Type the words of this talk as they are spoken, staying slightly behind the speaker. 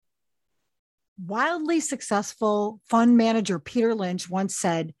Wildly successful fund manager Peter Lynch once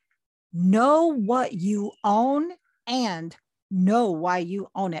said, "Know what you own and know why you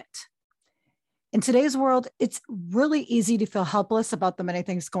own it." In today's world, it's really easy to feel helpless about the many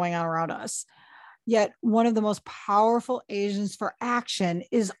things going on around us. Yet, one of the most powerful agents for action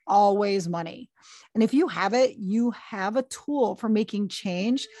is always money. And if you have it, you have a tool for making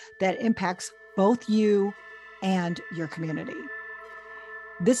change that impacts both you and your community.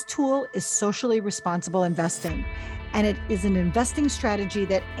 This tool is socially responsible investing, and it is an investing strategy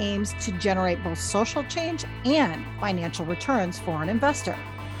that aims to generate both social change and financial returns for an investor.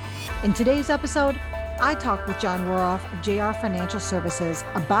 In today's episode, I talked with John Woroff of JR Financial Services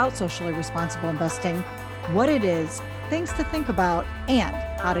about socially responsible investing, what it is, things to think about, and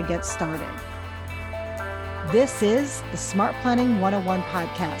how to get started. This is the Smart Planning 101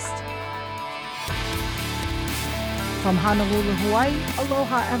 podcast. From Honolulu, Hawaii,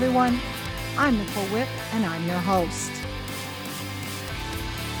 aloha everyone. I'm Nicole Wick and I'm your host.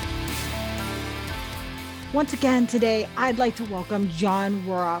 Once again today, I'd like to welcome John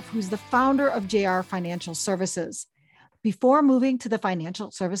Woroff, who's the founder of JR Financial Services. Before moving to the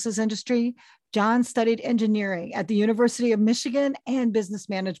financial services industry, John studied engineering at the University of Michigan and business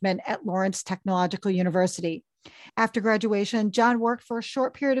management at Lawrence Technological University. After graduation, John worked for a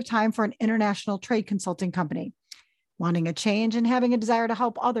short period of time for an international trade consulting company. Wanting a change and having a desire to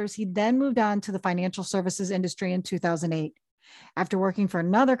help others, he then moved on to the financial services industry in 2008. After working for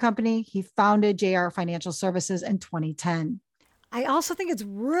another company, he founded JR Financial Services in 2010. I also think it's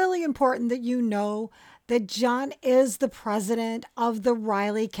really important that you know that John is the president of the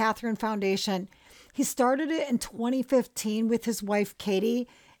Riley Catherine Foundation. He started it in 2015 with his wife, Katie,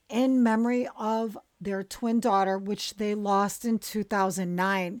 in memory of their twin daughter, which they lost in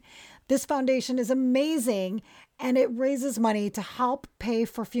 2009. This foundation is amazing, and it raises money to help pay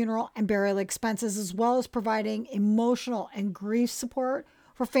for funeral and burial expenses, as well as providing emotional and grief support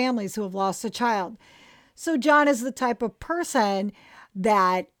for families who have lost a child. So John is the type of person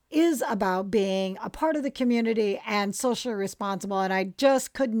that is about being a part of the community and socially responsible, and I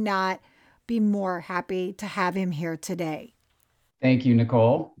just could not be more happy to have him here today. Thank you,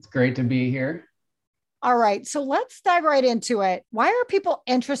 Nicole. It's great to be here. All right, so let's dive right into it. Why are people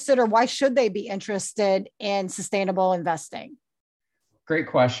interested, or why should they be interested in sustainable investing? Great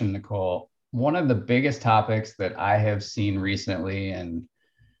question, Nicole. One of the biggest topics that I have seen recently, and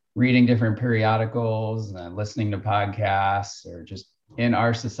reading different periodicals and listening to podcasts, or just in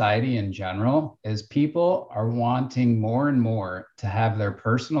our society in general, is people are wanting more and more to have their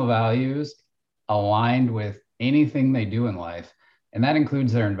personal values aligned with anything they do in life. And that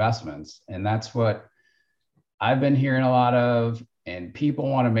includes their investments. And that's what I've been hearing a lot of, and people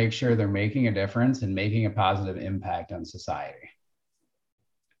want to make sure they're making a difference and making a positive impact on society.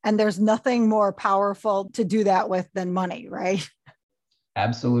 And there's nothing more powerful to do that with than money, right?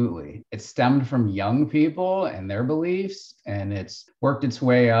 Absolutely. It stemmed from young people and their beliefs, and it's worked its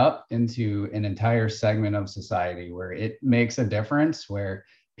way up into an entire segment of society where it makes a difference, where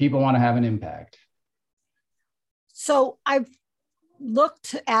people want to have an impact. So I've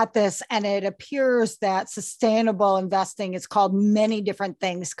looked at this, and it appears that sustainable investing is called many different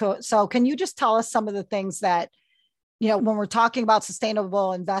things. So can you just tell us some of the things that, when we're talking about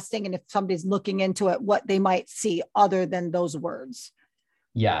sustainable investing, and if somebody's looking into it, what they might see other than those words?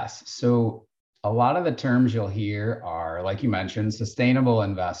 Yes. So a lot of the terms you'll hear are, like you mentioned, sustainable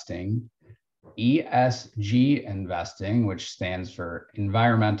investing, ESG investing, which stands for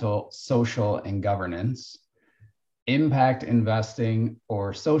environmental, social, and governance, impact investing,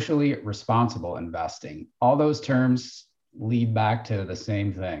 or socially responsible investing. All those terms lead back to the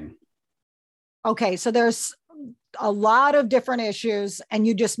same thing. Okay, so there's a lot of different issues, and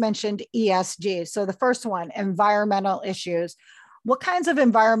you just mentioned ESG. So the first one, environmental issues. What kinds of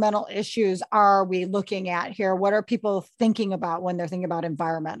environmental issues are we looking at here? What are people thinking about when they're thinking about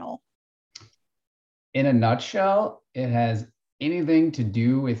environmental? In a nutshell, it has anything to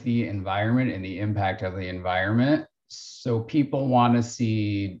do with the environment and the impact of the environment. So people want to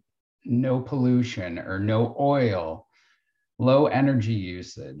see no pollution or no oil, low energy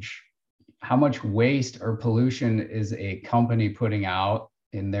usage. How much waste or pollution is a company putting out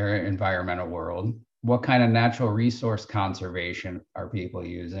in their environmental world? What kind of natural resource conservation are people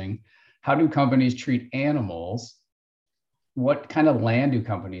using? How do companies treat animals? What kind of land do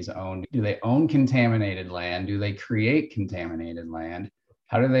companies own? Do they own contaminated land? Do they create contaminated land?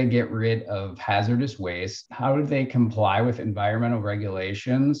 How do they get rid of hazardous waste? How do they comply with environmental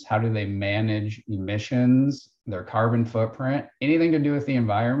regulations? How do they manage emissions, their carbon footprint? Anything to do with the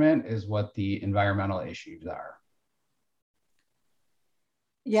environment is what the environmental issues are.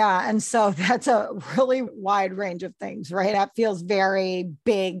 Yeah. And so that's a really wide range of things, right? That feels very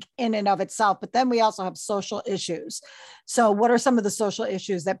big in and of itself. But then we also have social issues. So, what are some of the social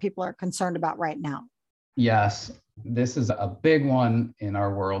issues that people are concerned about right now? Yes, this is a big one in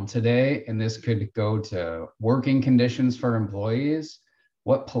our world today, and this could go to working conditions for employees,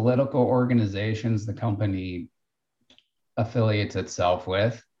 what political organizations the company affiliates itself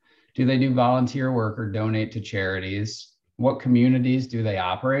with. Do they do volunteer work or donate to charities? What communities do they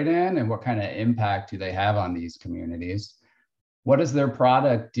operate in, and what kind of impact do they have on these communities? What does their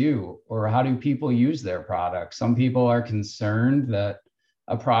product do, or how do people use their product? Some people are concerned that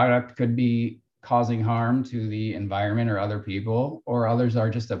a product could be causing harm to the environment or other people, or others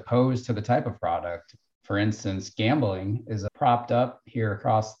are just opposed to the type of product. For instance, gambling is propped up here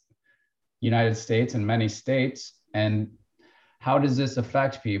across the United States and many states. And how does this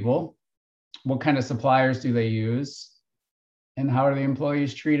affect people? What kind of suppliers do they use? And how are the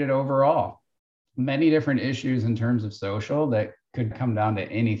employees treated overall? Many different issues in terms of social that could come down to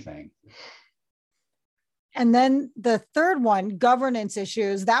anything. And then the third one, governance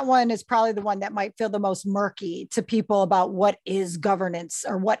issues, that one is probably the one that might feel the most murky to people about what is governance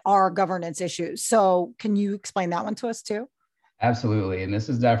or what are governance issues. So, can you explain that one to us too? Absolutely. And this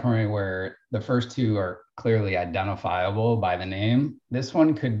is definitely where the first two are clearly identifiable by the name. This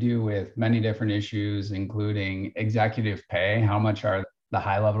one could do with many different issues, including executive pay. How much are the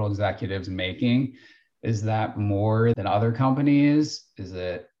high level executives making? Is that more than other companies? Is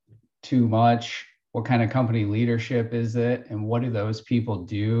it too much? What kind of company leadership is it? And what do those people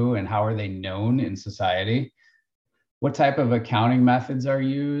do? And how are they known in society? What type of accounting methods are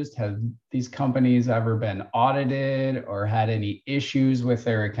used? Have these companies ever been audited or had any issues with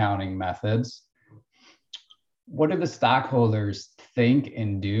their accounting methods? What do the stockholders think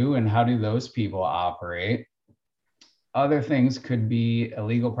and do, and how do those people operate? Other things could be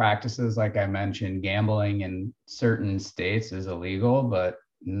illegal practices. Like I mentioned, gambling in certain states is illegal, but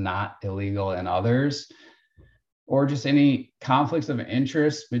not illegal in others, or just any conflicts of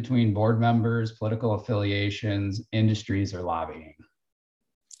interest between board members, political affiliations, industries, or lobbying.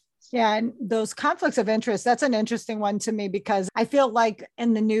 Yeah, and those conflicts of interest, that's an interesting one to me because I feel like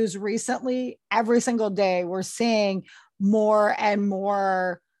in the news recently, every single day, we're seeing more and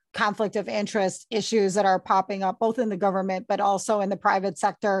more conflict of interest issues that are popping up, both in the government, but also in the private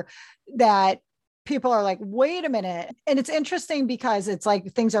sector, that people are like, wait a minute. And it's interesting because it's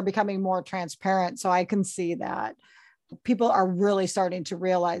like things are becoming more transparent. So I can see that people are really starting to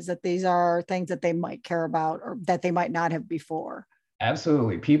realize that these are things that they might care about or that they might not have before.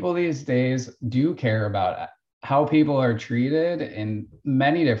 Absolutely. People these days do care about how people are treated in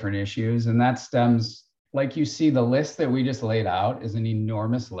many different issues. And that stems, like you see, the list that we just laid out is an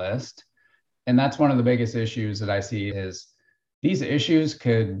enormous list. And that's one of the biggest issues that I see is these issues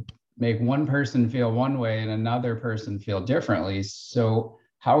could make one person feel one way and another person feel differently. So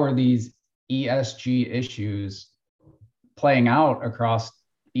how are these ESG issues playing out across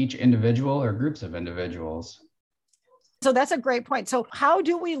each individual or groups of individuals? So that's a great point. So how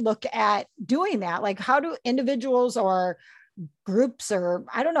do we look at doing that? Like how do individuals or groups or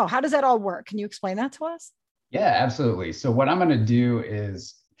I don't know, how does that all work? Can you explain that to us? Yeah, absolutely. So what I'm going to do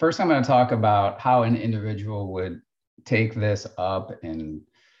is first I'm going to talk about how an individual would take this up and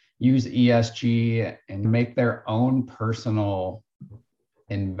use ESG and make their own personal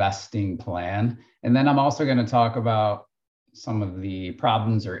investing plan. And then I'm also going to talk about some of the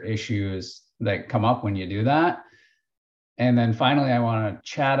problems or issues that come up when you do that. And then finally, I want to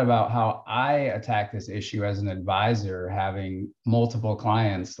chat about how I attack this issue as an advisor, having multiple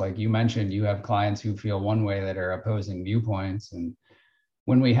clients. Like you mentioned, you have clients who feel one way that are opposing viewpoints. And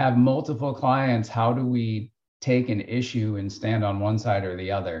when we have multiple clients, how do we take an issue and stand on one side or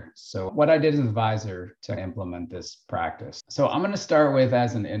the other? So what I did as an advisor to implement this practice. So I'm going to start with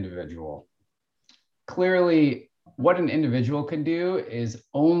as an individual. Clearly, what an individual can do is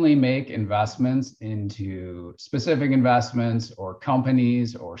only make investments into specific investments or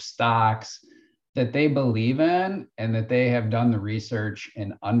companies or stocks that they believe in and that they have done the research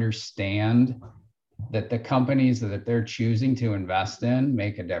and understand that the companies that they're choosing to invest in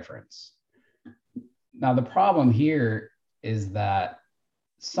make a difference. Now, the problem here is that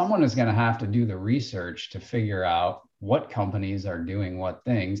someone is going to have to do the research to figure out what companies are doing what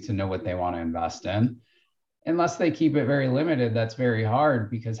things to know what they want to invest in. Unless they keep it very limited, that's very hard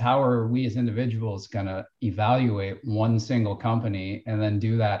because how are we as individuals going to evaluate one single company and then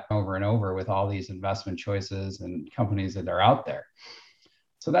do that over and over with all these investment choices and companies that are out there?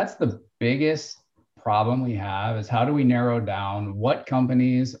 So that's the biggest problem we have is how do we narrow down what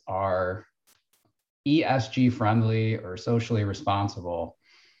companies are ESG friendly or socially responsible?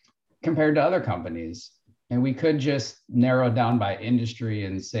 compared to other companies. And we could just narrow it down by industry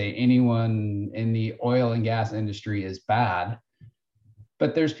and say anyone in the oil and gas industry is bad.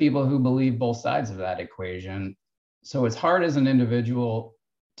 But there's people who believe both sides of that equation. So it's hard as an individual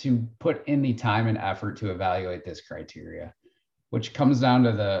to put in the time and effort to evaluate this criteria, which comes down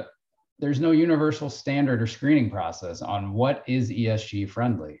to there's no universal standard or screening process on what is ESG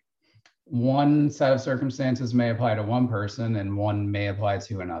friendly. One set of circumstances may apply to one person and one may apply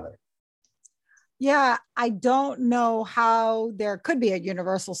to another. Yeah, I don't know how there could be a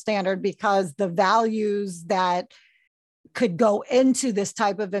universal standard because the values that could go into this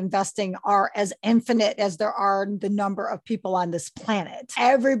type of investing are as infinite as there are the number of people on this planet.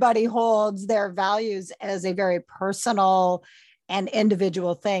 Everybody holds their values as a very personal and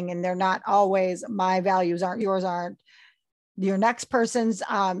individual thing. And they're not always my values aren't yours, aren't your next person's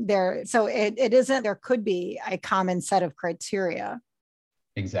there. So it isn't, there could be a common set of criteria.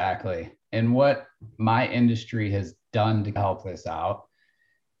 Exactly. And what my industry has done to help this out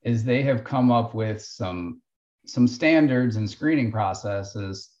is they have come up with some standards and screening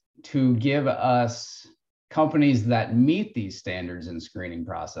processes to give us companies that meet these standards and screening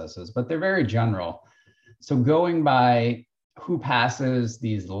processes, but they're very general. So going by who passes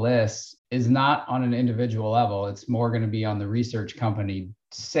these lists is not on an individual level. It's more going to be on the research company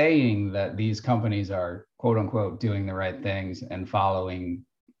saying that these companies are quote unquote doing the right things and following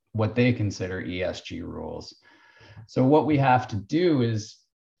what they consider ESG rules. So what we have to do is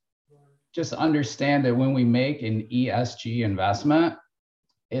just understand that when we make an ESG investment,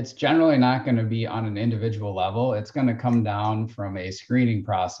 it's generally not going to be on an individual level. It's going to come down from a screening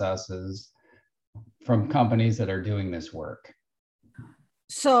processes from companies that are doing this work.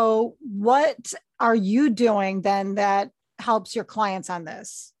 So what are you doing then that helps your clients on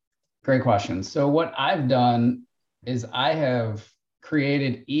this? Great question. So what I've done is I have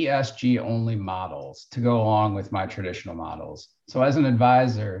created ESG only models to go along with my traditional models. So as an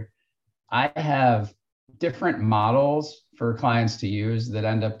advisor, I have different models for clients to use that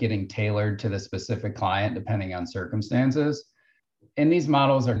end up getting tailored to the specific client depending on circumstances. And these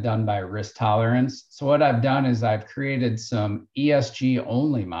models are done by risk tolerance. So what I've done is I've created some ESG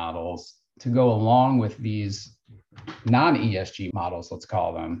only models to go along with these non-ESG models, let's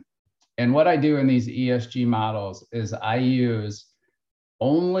call them. And what I do in these ESG models is I use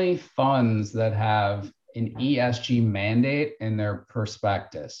only funds that have an ESG mandate in their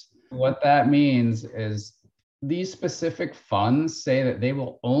prospectus. What that means is these specific funds say that they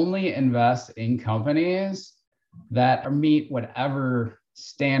will only invest in companies that meet whatever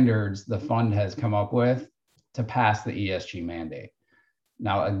standards the fund has come up with to pass the ESG mandate.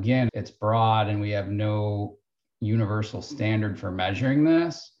 Now, again, it's broad and we have no universal standard for measuring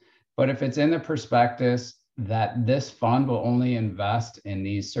this, but if it's in the prospectus that this fund will only invest in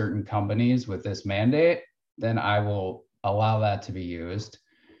these certain companies with this mandate, then I will allow that to be used.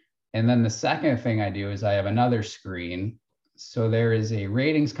 And then the second thing I do is I have another screen. So there is a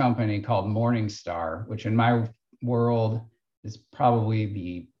ratings company called Morningstar, which in my world is probably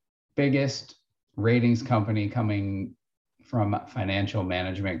the biggest ratings company coming from financial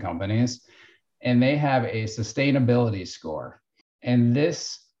management companies. And they have a sustainability score. And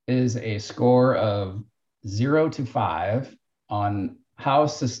this is a score of 0 to 5 on how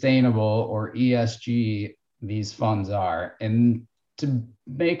sustainable or ESG these funds are. And to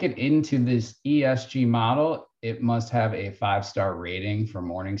make it into this ESG model, it must have a 5-star rating from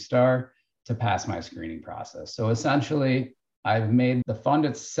Morningstar to pass my screening process. So essentially, I've made the fund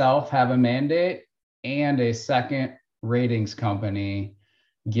itself have a mandate and a second ratings company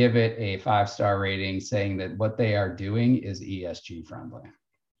give it a 5-star rating saying that what they are doing is ESG friendly.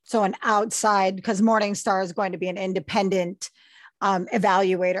 So an outside, because Morningstar is going to be an independent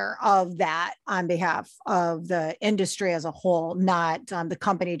evaluator of that on behalf of the industry as a whole, not the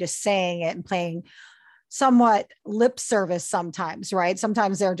company just saying it and playing somewhat lip service sometimes, right?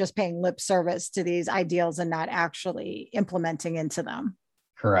 Sometimes they're just paying lip service to these ideals and not actually implementing into them.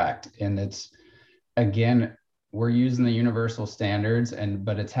 Correct. And it's, again, we're using the universal standards,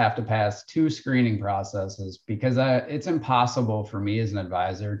 but it's have to pass 2 screening processes because it's impossible for me as an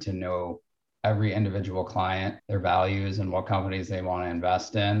advisor to know every individual client, their values and what companies they want to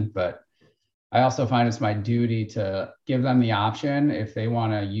invest in. But I also find it's my duty to give them the option if they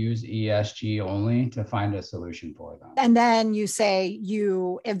want to use ESG only to find a solution for them. And then you say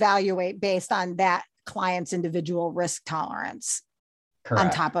you evaluate based on that client's individual risk tolerance. Correct.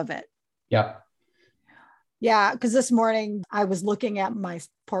 On top of it. Yep. Yeah, because this morning I was looking at my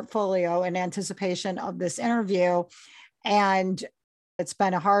portfolio in anticipation of this interview, and It's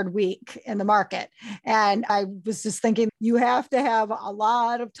been a hard week in the market. And I was just thinking, you have to have a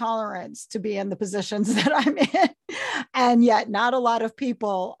lot of tolerance to be in the positions that I'm in. And yet, not a lot of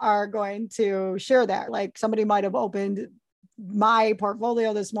people are going to share that. Like somebody might have opened my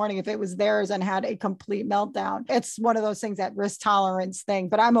portfolio this morning if it was theirs and had a complete meltdown. It's one of those things, that risk tolerance thing,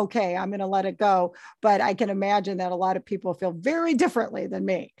 but I'm okay. I'm going to let it go. But I can imagine that a lot of people feel very differently than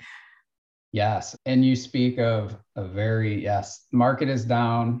me. Yes. And you speak of a yes, market is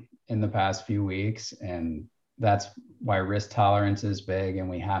down in the past few weeks. And that's why risk tolerance is big. And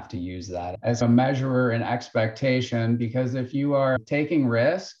we have to use that as a measure and expectation, because if you are taking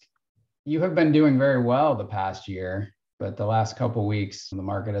risk, you have been doing very well the past year. But the last couple of weeks, the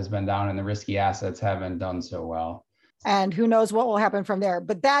market has been down and the risky assets haven't done so well. And who knows what will happen from there.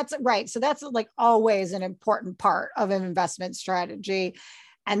 But that's right. So that's like always an important part of an investment strategy.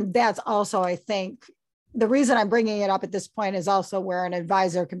 And that's also, I think, the reason I'm bringing it up at this point is also where an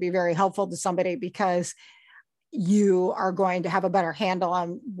advisor can be very helpful to somebody, because you are going to have a better handle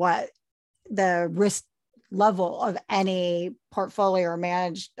on what the risk level of any portfolio or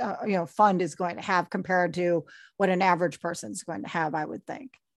managed fund is going to have compared to what an average person is going to have, I would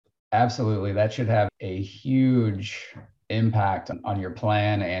think. Absolutely. That should have a huge impact on your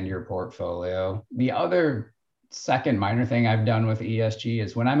plan and your portfolio. The other second minor thing I've done with ESG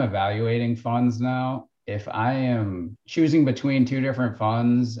is when I'm evaluating funds now, if I am choosing between two different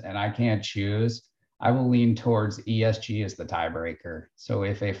funds and I can't choose, I will lean towards ESG as the tiebreaker. So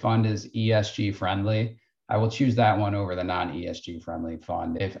if a fund is ESG friendly, I will choose that one over the non-ESG friendly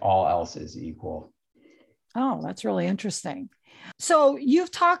fund if all else is equal. Oh, that's really interesting. So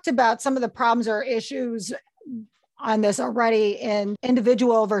you've talked about some of the problems or issues on this already in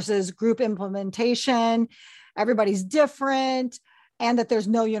individual versus group implementation. Everybody's different, and that there's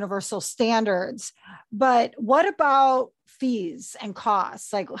no universal standards. But what about fees and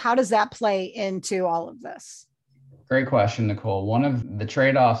costs? Like, how does that play into all of this? Great question, Nicole. One of the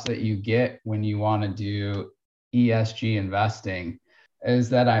trade-offs that you get when you want to do ESG investing is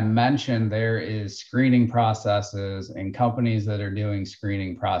that I mentioned there is screening processes and companies that are doing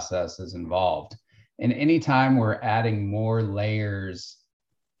screening processes involved. And anytime we're adding more layers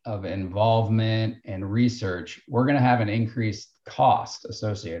of involvement and research, we're going to have an increased cost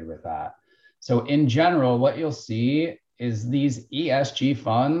associated with that. So in general, what you'll see is these ESG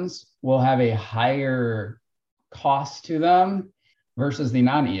funds will have a higher cost to them versus the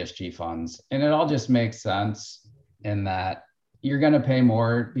non-ESG funds. And it all just makes sense in that you're going to pay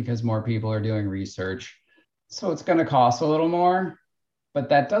more because more people are doing research. So it's going to cost a little more, but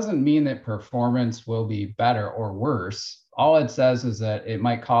that doesn't mean that performance will be better or worse. All it says is that it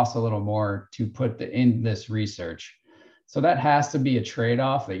might cost a little more to put in this research. So that has to be a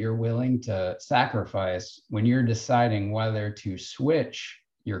trade-off that you're willing to sacrifice when you're deciding whether to switch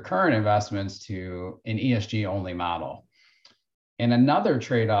your current investments to an ESG only model. And another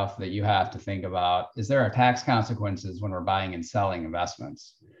trade-off that you have to think about is there are tax consequences when we're buying and selling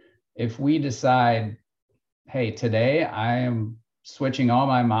investments. If we decide, hey, today I am switching all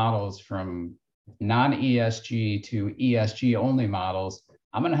my models from non-ESG to ESG only models,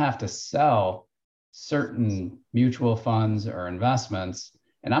 I'm going to have to sell certain mutual funds or investments,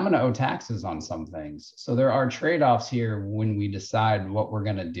 and I'm going to owe taxes on some things. So there are trade-offs here when we decide what we're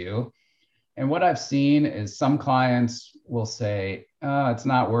going to do. And what I've seen is some clients will say, oh, it's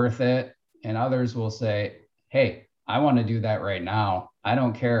not worth it. And others will say, hey, I want to do that right now. I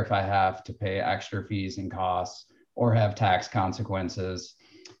don't care if I have to pay extra fees and costs or have tax consequences.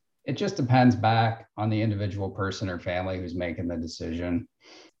 It just depends back on the individual person or family who's making the decision.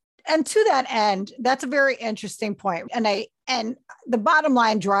 And to that end, that's a very interesting point. And the bottom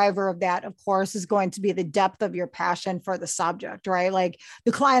line driver of that, of course, is going to be the depth of your passion for the subject, right? Like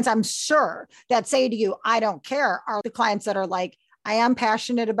the clients, I'm sure, that say to you, I don't care, are the clients that are like, I am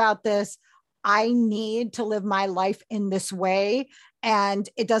passionate about this. I need to live my life in this way. And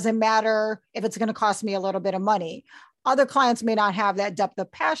it doesn't matter if it's going to cost me a little bit of money. Other clients may not have that depth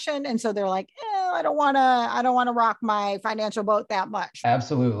of passion. And so they're like, I don't want to rock my financial boat that much.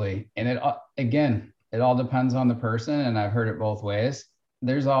 Absolutely. And it all depends on the person. And I've heard it both ways.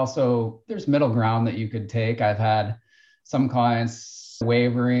 There's middle ground that you could take. I've had some clients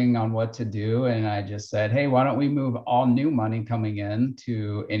wavering on what to do. And I just said, hey, why don't we move all new money coming in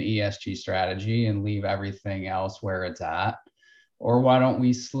to an ESG strategy and leave everything else where it's at? Or why don't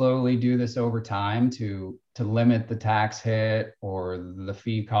we slowly do this over time to limit the tax hit or the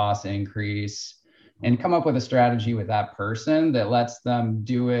fee cost increase and come up with a strategy with that person that lets them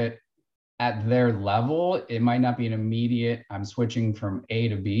do it at their level. It might not be an immediate, I'm switching from A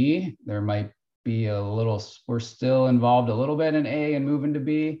to B. There might be we're still involved a little bit in A and moving to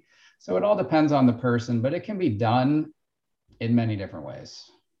B. So it all depends on the person, but it can be done in many different ways.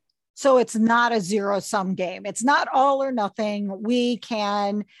 So it's not a zero-sum game. It's not all or nothing. We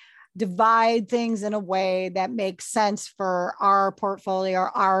can divide things in a way that makes sense for our portfolio,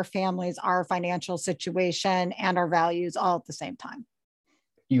 our families, our financial situation, and our values all at the same time.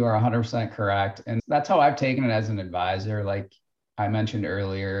 You are 100% correct. And that's how I've taken it as an advisor. Like I mentioned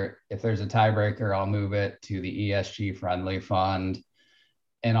earlier, if there's a tiebreaker, I'll move it to the ESG friendly fund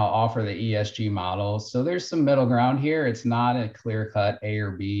and I'll offer the ESG model. So there's some middle ground here. It's not a clear cut A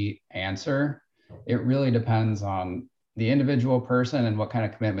or B answer. It really depends on the individual person and what kind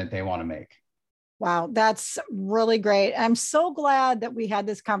of commitment they want to make. Wow, that's really great. I'm so glad that we had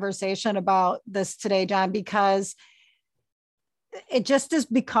this conversation about this today, John, because it just is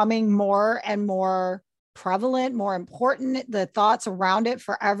becoming more and more prevalent, more important, the thoughts around it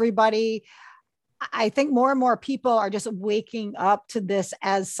for everybody. I think more and more people are just waking up to this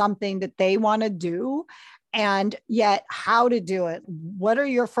as something that they want to do, and yet how to do it. What are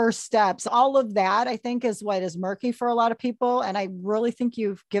your first steps? All of that, I think, is what is murky for a lot of people. And I really think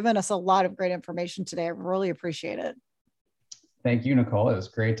you've given us a lot of great information today. I really appreciate it. Thank you, Nicole. It was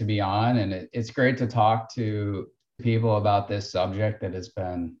great to be on, and it's great to talk to people about this subject that has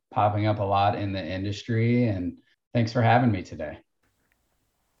been popping up a lot in the industry. And thanks for having me today.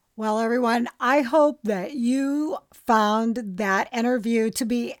 Well, everyone, I hope that you found that interview to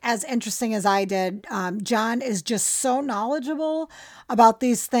be as interesting as I did. John is just so knowledgeable about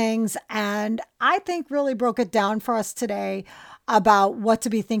these things, and I think really broke it down for us today about what to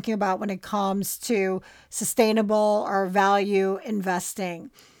be thinking about when it comes to sustainable or value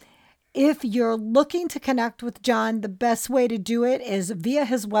investing. If you're looking to connect with John, the best way to do it is via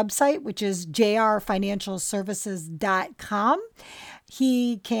his website, which is jrfinancialservices.com.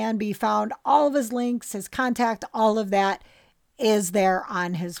 He can be found, all of his links, his contact, all of that is there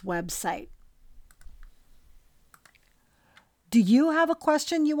on his website. Do you have a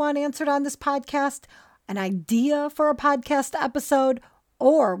question you want answered on this podcast? An idea for a podcast episode?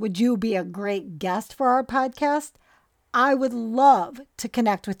 Or would you be a great guest for our podcast? I would love to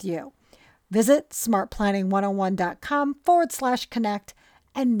connect with you. Visit smartplanning101.com/connect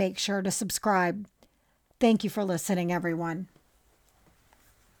and make sure to subscribe. Thank you for listening, everyone.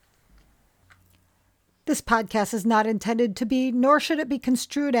 This podcast is not intended to be, nor should it be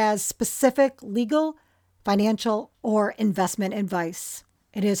construed as specific legal, financial, or investment advice.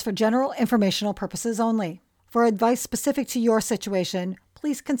 It is for general informational purposes only. For advice specific to your situation,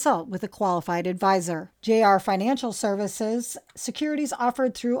 please consult with a qualified advisor. JR Financial Services, securities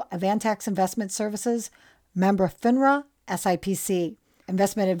offered through Avantax Investment Services, member FINRA, SIPC.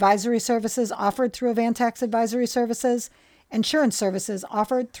 Investment advisory services offered through Avantax Advisory Services. Insurance services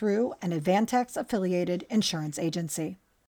offered through an Avantax affiliated insurance agency.